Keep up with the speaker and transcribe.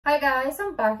Hi guys,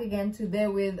 I'm back again today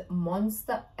with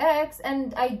MONSTA X,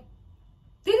 and I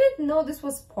didn't know this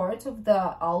was part of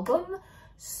the album,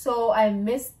 so I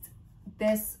missed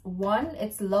this one.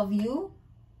 It's Love You,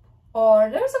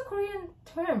 or there's a Korean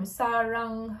term,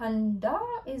 Saranghanda,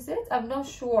 is it? I'm not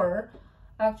sure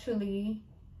actually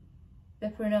the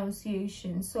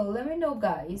pronunciation, so let me know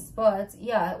guys. But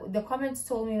yeah, the comments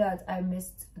told me that I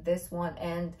missed this one,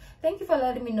 and thank you for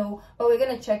letting me know. But we're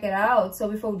gonna check it out. So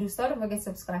before we do start, don't forget to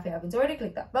subscribe if you haven't already.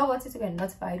 Click that bell button to get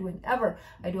notified whenever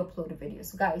I do upload a video.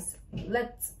 So guys,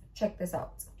 let's check this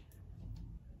out.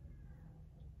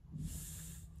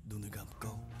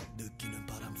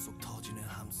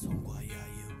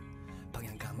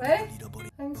 Wait,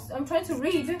 I'm trying to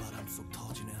read.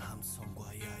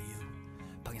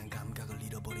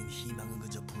 희망은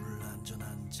그저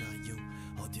불안전한 자유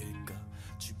어딜까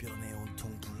주변에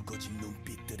온통 붉어진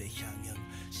눈빛들의 향연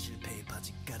실패의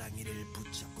바짓가랑이를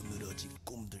붙잡고 늘어진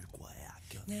꿈들과의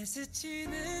악연 날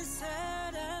스치는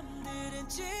사람들은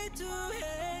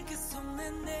질투해 그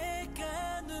속내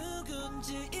내가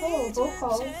누군지 이제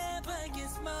제발게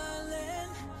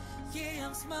smiling yeah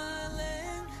I'm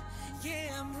smiling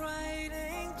yeah I'm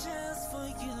writing just for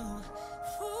you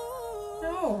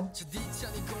저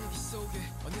뒤찮은 공기 속에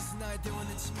어느새 나의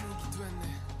대화는 침묵이 됐네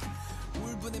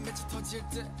울분에 맺혀 터질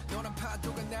때 너란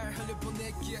파도가 날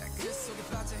흘려보내기에 그 속에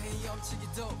빠져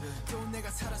헤엄치기도 또 내가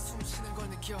살아 숨쉬는 걸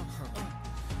느껴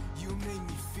You make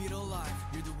me feel alive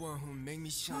You're the one who make me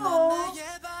shine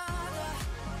나의 바다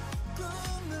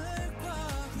꿈을 꿔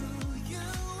who you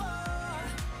are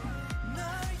널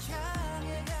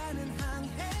향해 가는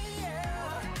항해에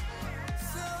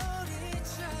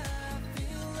소리쳐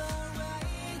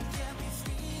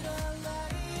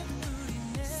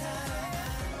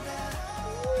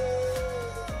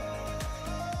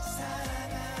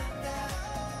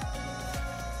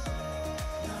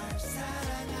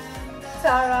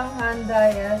사랑한다,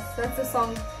 yes, that's the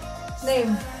song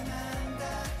name.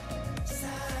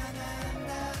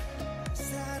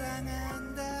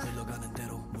 흘러가는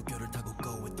대로 물결을 타고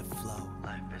go with the flow.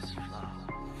 Life is flow.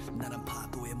 나란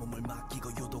파도에 몸을 맡기고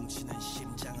요동치는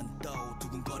심장은 또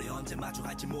두근거려 언제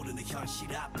마주할지 모르는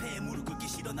현실 앞에 무릎 꿇기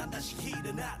싫어 난 다시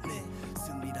일어났네.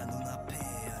 승리란 눈앞에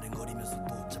아른거리면서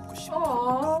또 잡고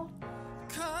싶어.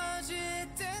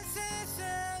 거짓된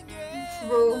세상에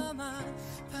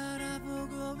너만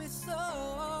바라보고 있어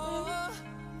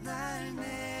날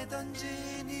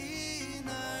내던진 이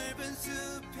넓은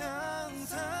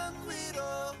수평선 위로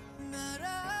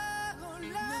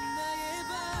날아올라 넌 나의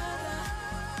바다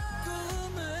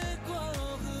꿈을 꿔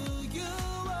who you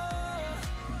are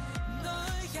널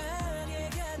향해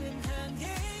가는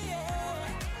항해에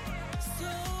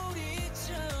소리쳐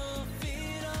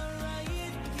feel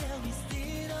alright yeah we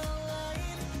still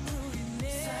alive 우리네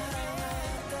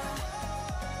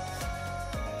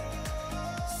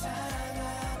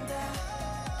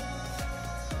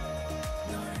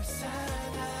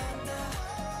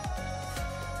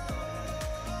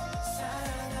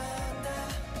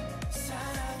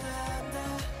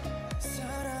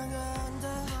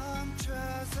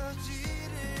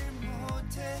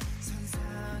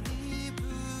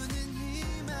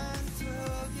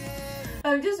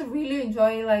I'm just really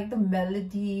enjoying like the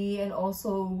melody and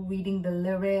also reading the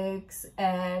lyrics,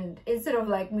 and instead of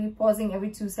like me pausing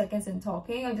every 2 seconds and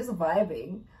talking, I'm just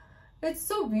vibing. It's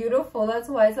so beautiful. That's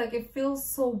why it's like it feels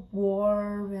so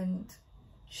warm and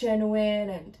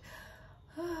genuine, and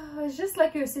it's just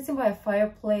like you're sitting by a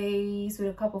fireplace with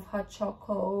a cup of hot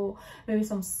chocolate, maybe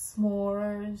some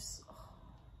s'mores.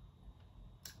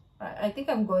 I think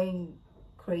I'm going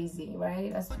crazy,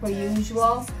 right? As per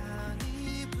usual.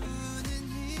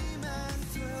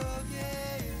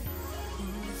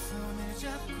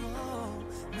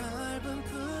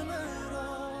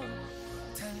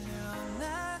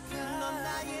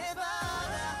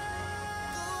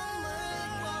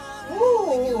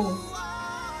 Ooh.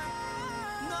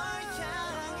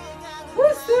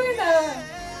 Who's doing the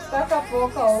backup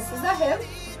vocals? Is that him?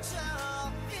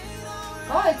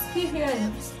 Oh, it's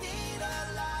Hyun.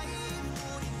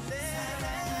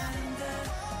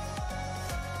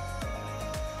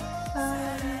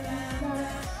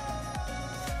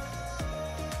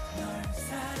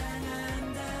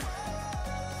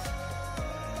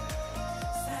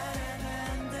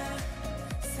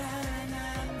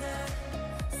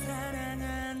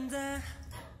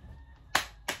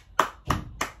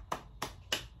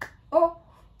 Oh,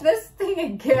 this thing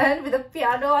again with the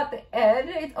piano at the end,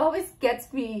 it always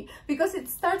gets me because it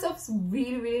starts off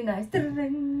really nice. But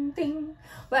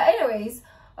anyways,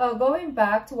 going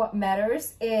back to what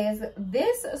matters is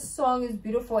this song is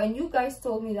beautiful, and you guys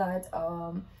told me that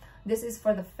this is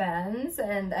for the fans,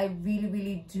 and I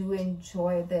really do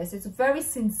enjoy this. It's very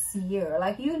sincere,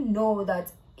 like, you know,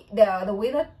 that the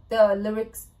way that the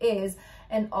lyrics is,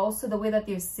 and also the way that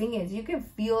they're singing, you can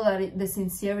feel that the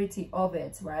sincerity of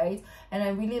it, right? And I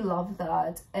really love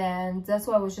that, and that's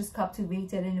why I was just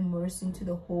captivated and immersed into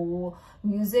the whole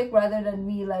music, rather than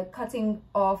me like cutting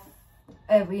off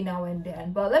every now and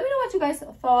then. But let me know what you guys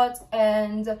thought,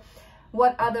 and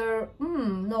what other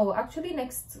no, actually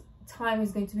next time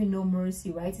is going to be No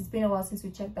Mercy, right? It's been a while since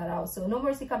we checked that out. So No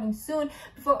Mercy coming soon.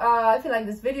 Before if you like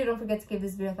this video, don't forget to give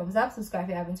this video a thumbs up, subscribe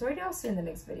if you haven't already. I'll see you in the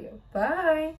next video. Bye.